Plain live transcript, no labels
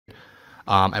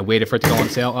I waited for it to go on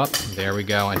sale. Up, there we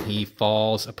go, and he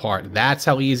falls apart. That's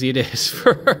how easy it is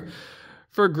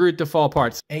for Groot to fall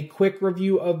apart. A quick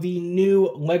review of the new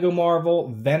Lego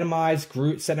Marvel Venomized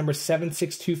Groot set number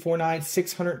 76249,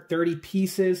 630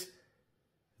 pieces.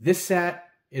 This set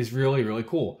is really, really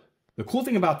cool. The cool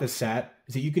thing about this set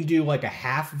is that you can do like a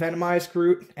half Venomized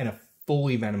Groot and a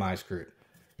fully Venomized Groot.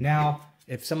 Now,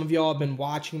 if some of y'all have been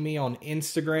watching me on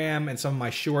Instagram and some of my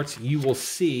shorts, you will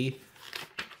see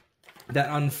that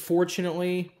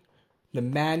unfortunately, the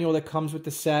manual that comes with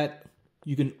the set,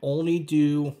 you can only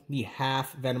do the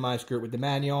half Venomized Groot with the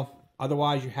manual.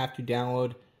 Otherwise, you have to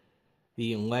download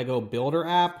the Lego Builder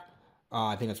app.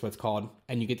 I think that's what it's called.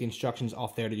 And you get the instructions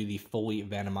off there to do the fully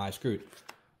Venomized Groot.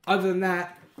 Other than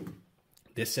that,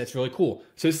 this set's really cool.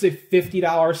 So this is a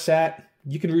 $50 set.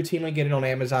 You can routinely get it on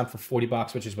Amazon for 40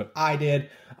 bucks, which is what I did.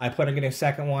 I plan on getting a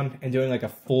second one and doing like a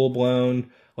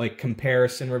full-blown like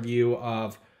comparison review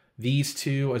of these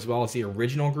two as well as the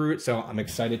original Groot. So I'm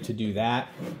excited to do that.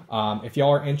 If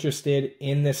y'all are interested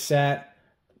in this set,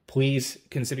 please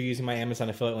consider using my Amazon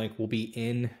affiliate link. Will be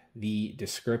in the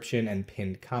description and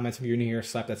pinned comments. If you're new here,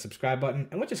 slap that subscribe button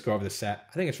and let's just go over the set.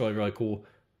 I think it's really, really cool,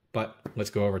 but let's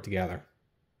go over it together.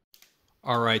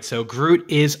 All right, so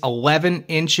Groot is 11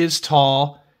 inches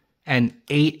tall and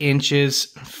 8 inches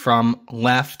from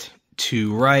left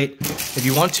to right. If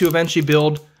you want to eventually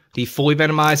build the fully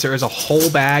Venomized, there is a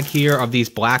whole bag here of these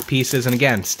black pieces. And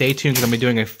again, stay tuned because I'm going to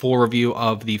be doing a full review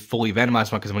of the fully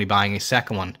Venomized one because I'm going to be buying a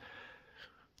second one.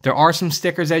 There are some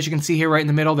stickers, as you can see here right in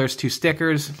the middle. There's 2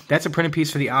 stickers. That's a printed piece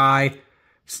for the eye.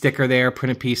 Sticker there,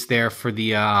 printed piece there for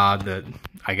the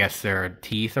I guess their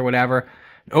teeth or whatever.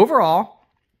 Overall,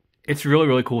 it's really,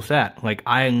 really cool set. Like,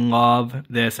 I love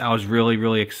this. I was really,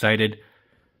 really excited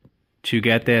to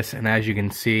get this. And as you can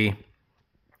see,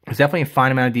 there's definitely a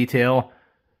fine amount of detail.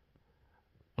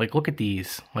 Like, look at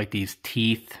these. Like, these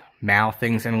teeth, mouth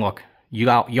things. And look,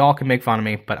 y'all can make fun of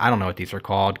me, but I don't know what these are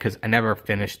called because I never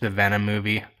finished the Venom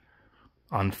movie,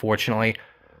 unfortunately.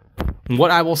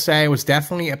 What I will say was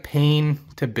definitely a pain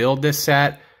to build this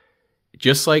set.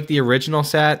 Just like the original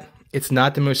set, it's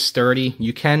not the most sturdy.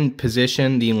 You can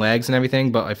position the legs and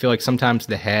everything, but I feel like sometimes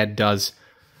the head does,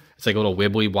 it's like a little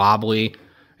wibbly wobbly.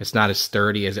 It's not as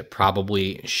sturdy as it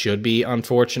probably should be,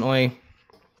 unfortunately.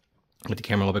 With the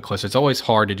camera a little bit closer. It's always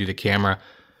hard to do the camera.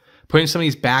 Putting some of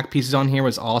these back pieces on here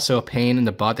was also a pain in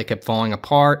the butt. They kept falling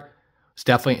apart. It's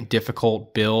definitely a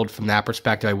difficult build from that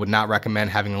perspective. I would not recommend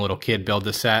having a little kid build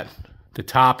the set. The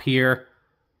top here,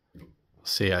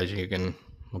 see, as you can,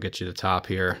 we'll get you the top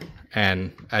here.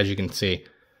 And as you can see,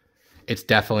 it's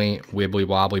definitely wibbly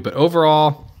wobbly. But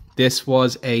overall, this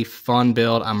was a fun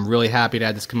build. I'm really happy to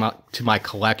have this come out to my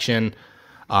collection.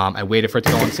 I waited for it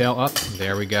to go on sale. Up,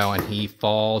 there we go, and he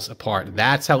falls apart.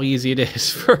 That's how easy it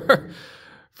is for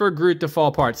Groot to fall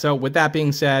apart. So with that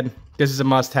being said, this is a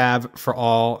must-have for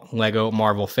all Lego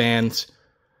Marvel fans.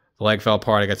 The leg fell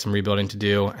apart. I got some rebuilding to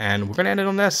do, and we're going to end it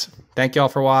on this. Thank y'all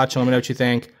for watching. Let me know what you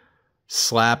think.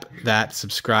 Slap that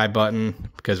subscribe button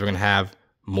because we're going to have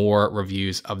more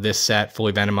reviews of this set,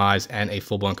 fully Venomized, and a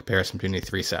full-blown comparison between the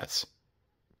 3 sets.